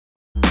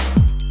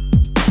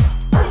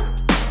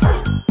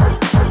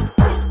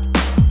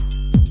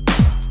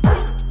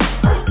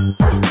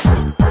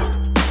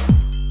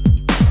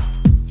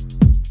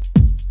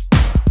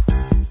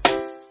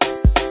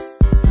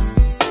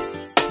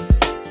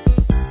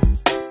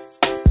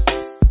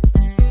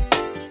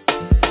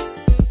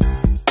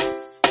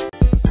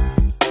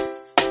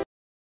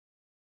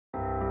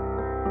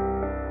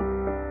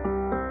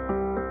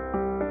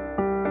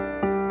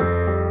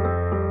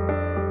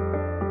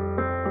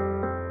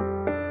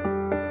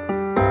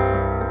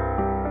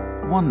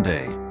One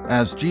day,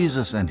 as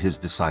Jesus and his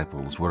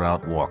disciples were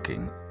out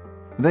walking,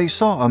 they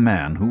saw a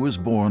man who was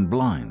born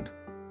blind.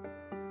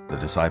 The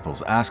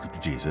disciples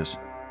asked Jesus,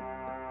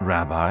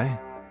 "Rabbi,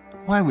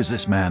 why was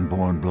this man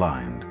born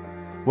blind?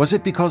 Was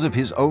it because of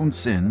his own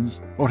sins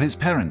or his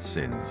parents'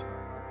 sins?"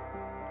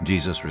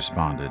 Jesus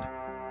responded,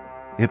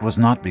 "It was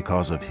not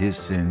because of his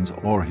sins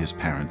or his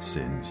parents'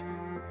 sins.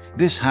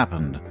 This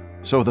happened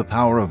so the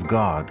power of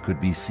God could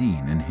be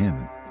seen in him."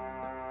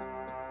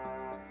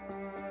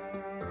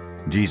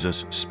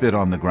 Jesus spit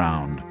on the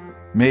ground,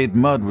 made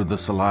mud with the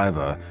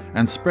saliva,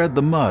 and spread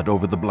the mud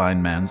over the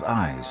blind man's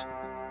eyes.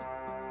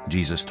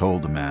 Jesus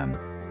told the man,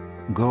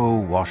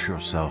 "Go wash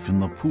yourself in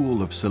the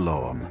pool of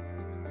Siloam."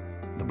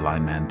 The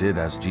blind man did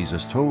as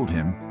Jesus told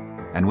him,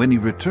 and when he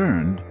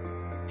returned,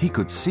 he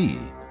could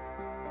see.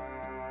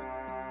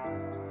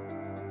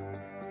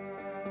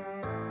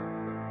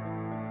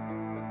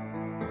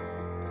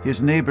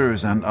 His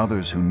neighbors and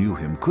others who knew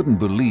him couldn't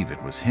believe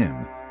it was him,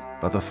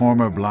 but the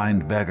former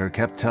blind beggar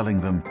kept telling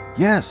them,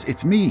 "Yes,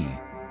 it's me."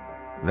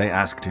 They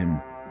asked him,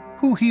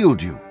 "Who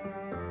healed you?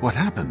 What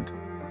happened?"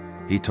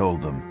 He told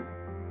them,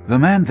 "The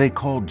man they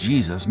called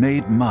Jesus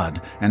made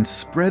mud and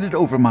spread it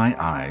over my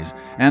eyes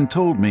and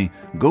told me,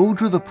 'Go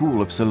to the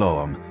pool of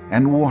Siloam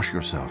and wash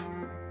yourself.'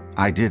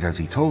 I did as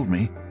he told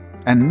me,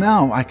 and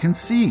now I can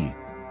see."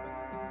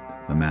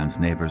 The man's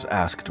neighbors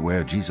asked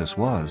where Jesus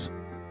was,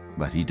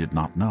 but he did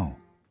not know.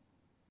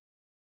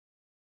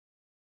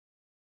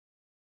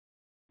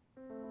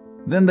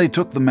 Then they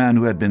took the man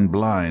who had been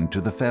blind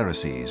to the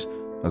Pharisees,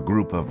 a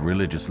group of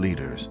religious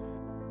leaders.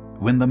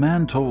 When the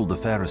man told the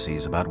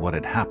Pharisees about what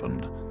had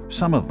happened,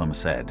 some of them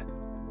said,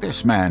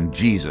 "This man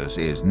Jesus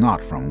is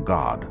not from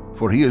God,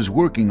 for he is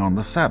working on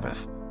the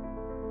Sabbath."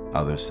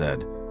 Others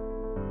said,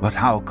 "But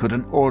how could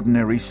an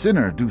ordinary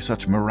sinner do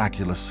such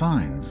miraculous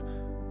signs?"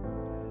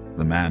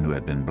 The man who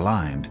had been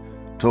blind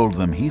told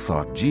them he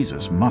thought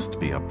Jesus must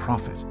be a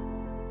prophet.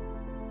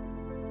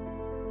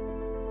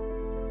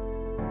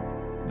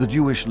 The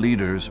Jewish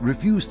leaders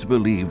refused to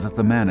believe that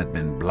the man had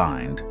been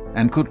blind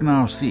and could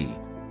now see,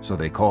 so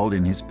they called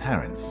in his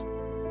parents.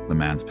 The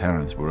man's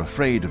parents were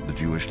afraid of the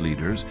Jewish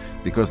leaders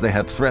because they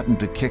had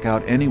threatened to kick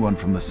out anyone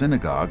from the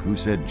synagogue who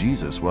said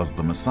Jesus was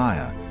the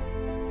Messiah.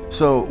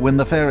 So when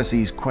the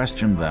Pharisees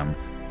questioned them,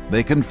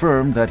 they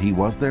confirmed that he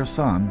was their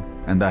son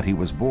and that he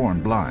was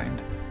born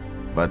blind,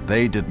 but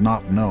they did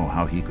not know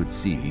how he could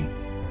see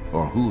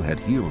or who had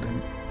healed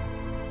him.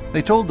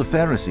 They told the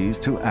Pharisees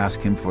to ask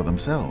him for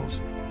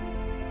themselves.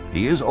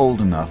 "He is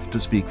old enough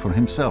to speak for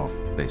himself,"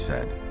 they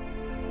said.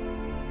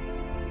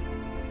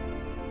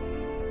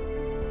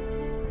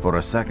 For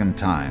a second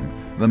time,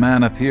 the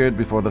man appeared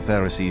before the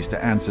Pharisees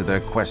to answer their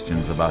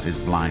questions about his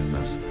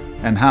blindness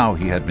and how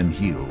he had been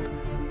healed.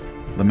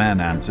 The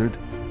man answered,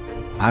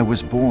 "I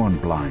was born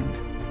blind.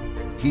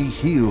 He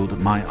healed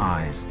my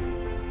eyes.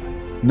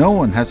 No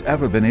one has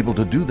ever been able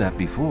to do that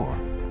before.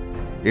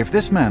 If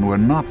this man were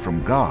not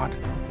from God,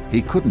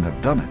 he couldn't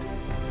have done it."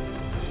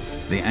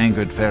 The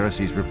angered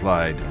Pharisees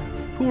replied,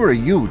 "Who are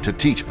you to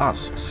teach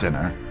us,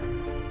 sinner?"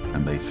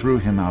 And they threw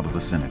him out of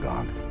the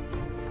synagogue.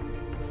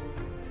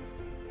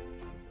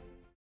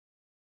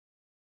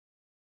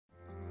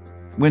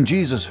 When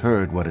Jesus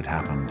heard what had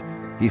happened,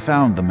 he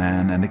found the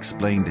man and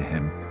explained to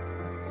him,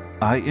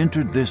 "I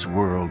entered this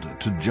world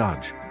to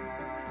judge,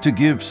 to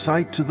give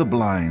sight to the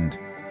blind,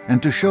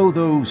 and to show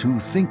those who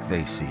think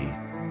they see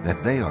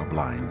that they are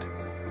blind."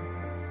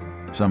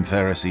 Some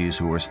Pharisees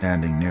who were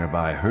standing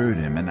nearby heard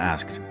him and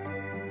asked,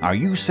 "Are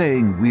you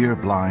saying we're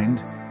blind?"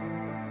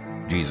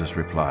 Jesus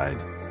replied,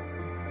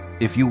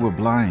 "If you were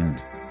blind,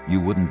 you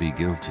wouldn't be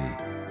guilty.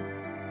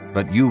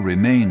 But you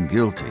remain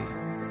guilty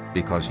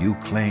because you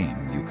claim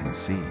you can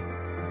see."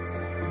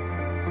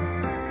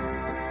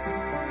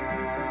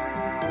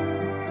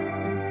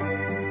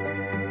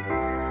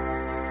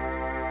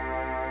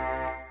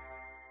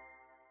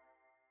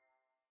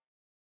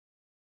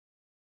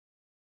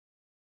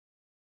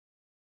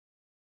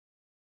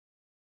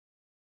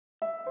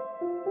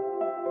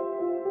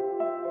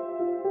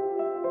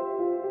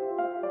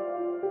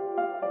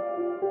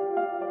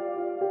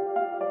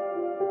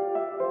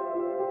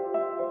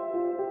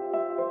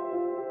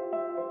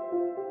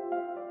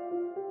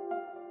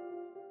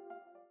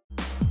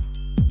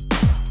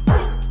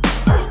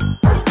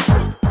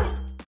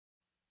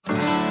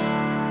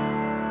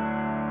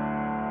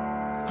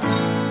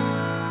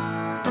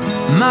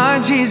 My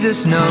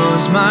Jesus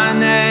knows my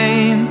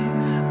name.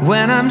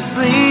 When I'm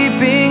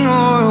sleeping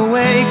or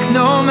awake,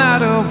 no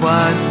matter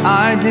what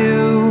I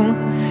do,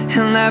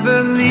 He'll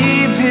never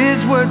leave,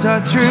 His words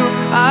are true.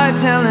 I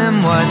tell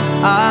Him what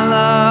I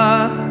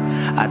love,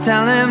 I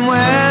tell Him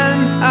when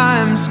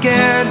I'm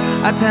scared,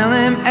 I tell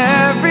Him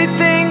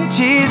everything.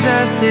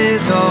 Jesus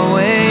is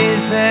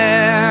always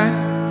there.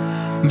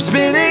 I'm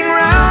spinning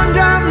round,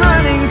 I'm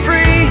running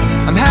free,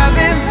 I'm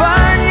having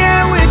fun,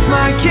 yeah, with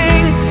my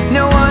King.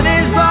 No one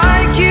is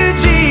like you,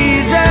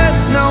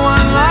 Jesus, no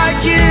one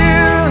like you.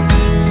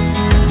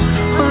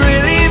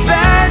 Really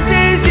bad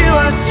days, you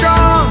are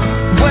strong.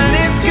 When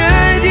it's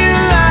good, you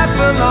laugh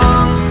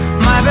along.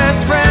 My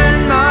best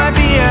friend, my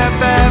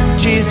BFF.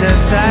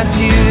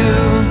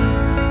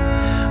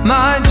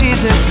 My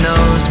Jesus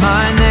knows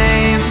my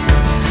name.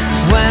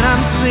 When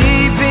I'm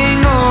sleeping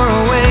or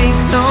awake,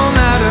 no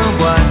matter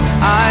what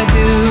I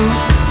do,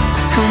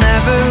 He'll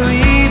never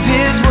leave,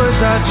 His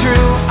words are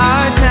true.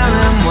 I tell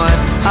Him what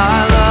I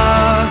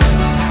love,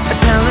 I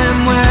tell Him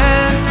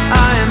when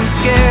I am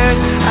scared,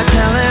 I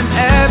tell Him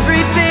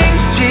everything.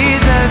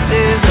 Jesus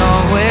is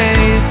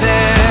always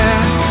there.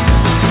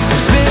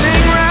 I'm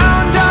spinning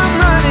round, I'm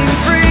running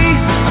free,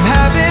 I'm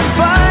having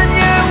fun,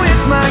 yeah,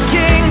 with my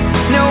King.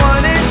 No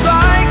one is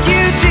like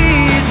you,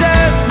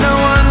 Jesus, no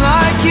one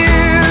like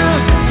you.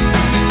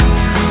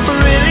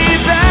 Really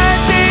bad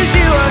days,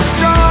 you are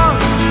strong.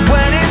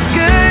 When it's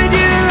good,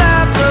 you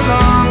laugh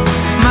along.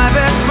 My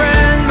best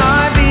friend,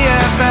 my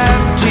BFF,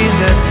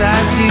 Jesus,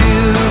 that's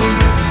you.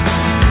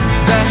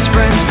 Best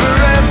friends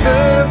forever,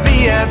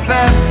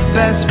 BFF.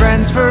 Best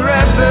friends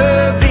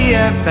forever,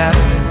 BFF.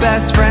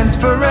 Best friends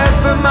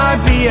forever, my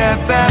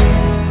BFF,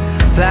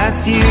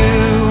 that's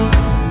you.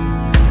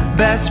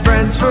 Best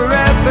friends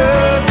forever,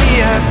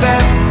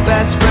 BFF.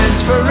 Best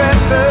friends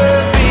forever,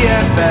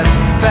 BFF.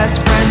 Best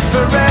friends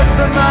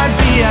forever, my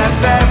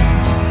BFF,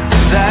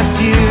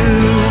 that's you.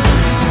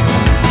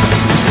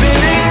 I'm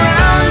spinning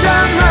round,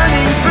 I'm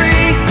running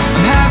free,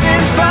 I'm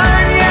having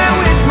fun, yeah,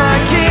 with my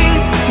King.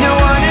 No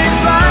one is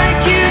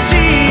like you,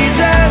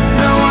 Jesus,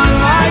 no one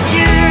like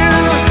you.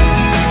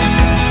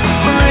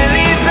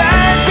 Really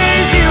bad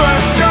days, you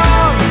are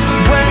strong.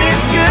 When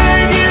it's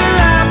good, you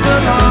laugh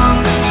along.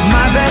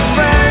 My best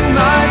friend,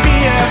 my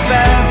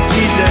BFF,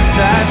 Jesus,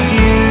 that's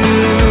you.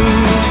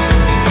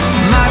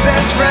 My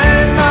best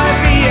friend, my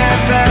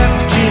BFF,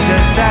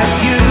 Jesus, that's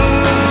you.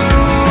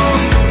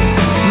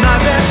 My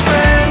best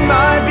friend,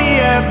 my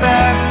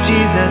BFF,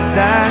 Jesus,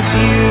 that's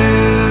you.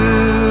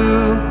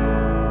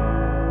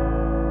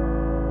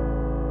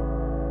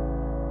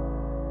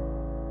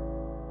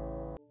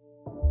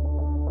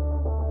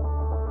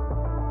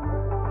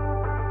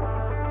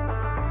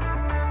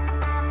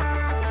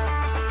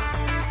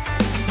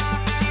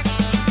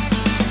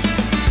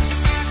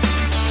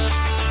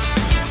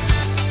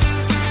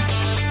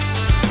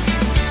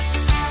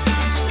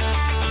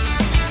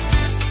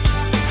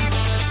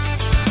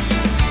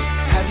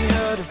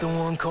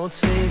 Called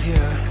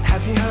Savior,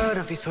 have you heard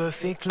of His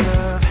perfect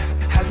love?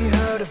 Have you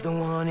heard of the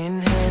one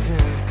in heaven?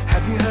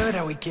 Have you heard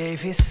how He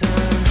gave His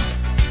Son?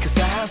 'Cause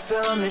I have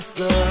found this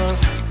love,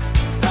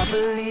 I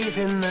believe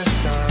in the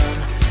Son.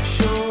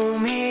 Show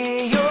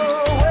me your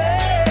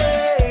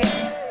way.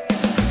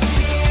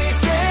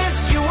 Jesus,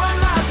 you are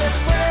my best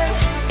friend,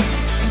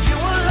 and you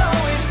will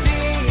always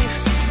be,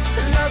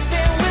 and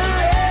nothing will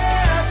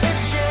ever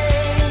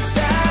change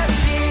that.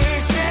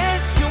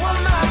 Jesus, you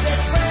are my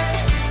best friend,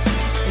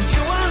 and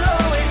you will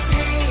always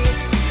be,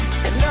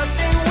 and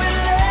nothing will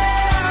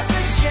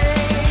ever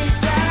change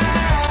that.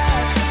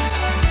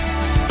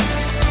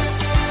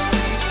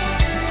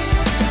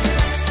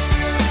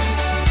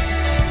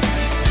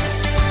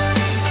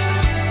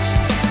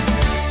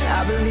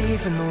 I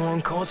believe in the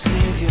one called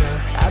Savior,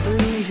 I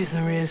believe He's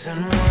the risen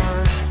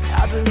one.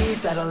 I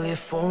believe that I'll live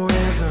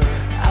forever,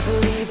 I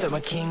believe that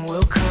my King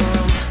will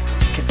come.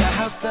 'Cause I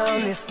have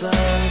found this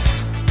love,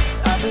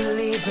 I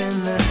believe in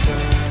the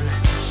Son.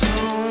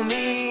 Show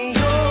me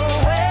your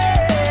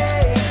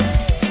way.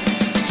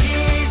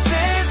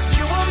 Jesus,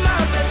 you are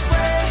my best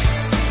friend,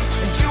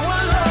 and you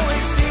will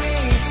always be,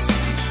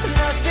 and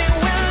nothing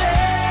will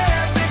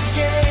ever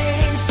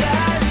change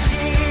that.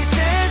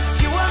 Jesus,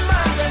 you are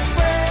my best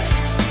friend,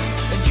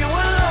 and you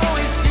will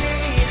always be,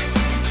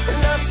 and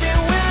nothing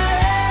will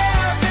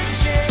ever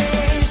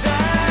change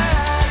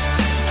that.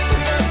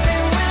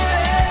 Nothing will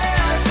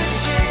ever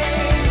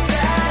change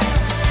that.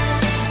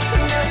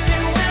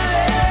 Nothing will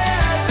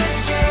ever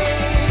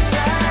change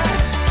that.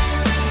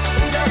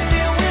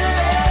 Nothing will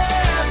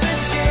ever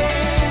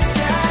change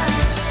that.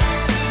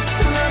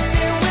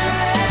 Nothing will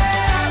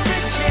ever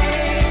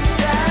change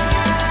that.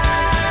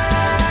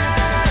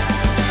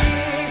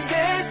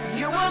 Jesus,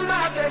 you are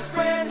my best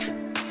friend,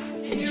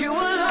 and you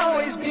will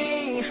always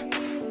be,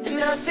 and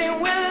nothing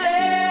will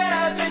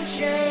ever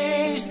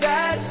change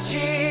that.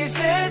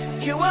 Jesus,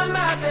 you are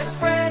my best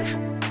friend,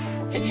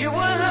 and you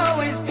will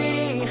always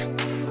be,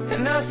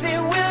 and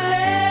nothing will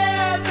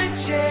ever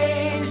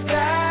change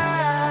that.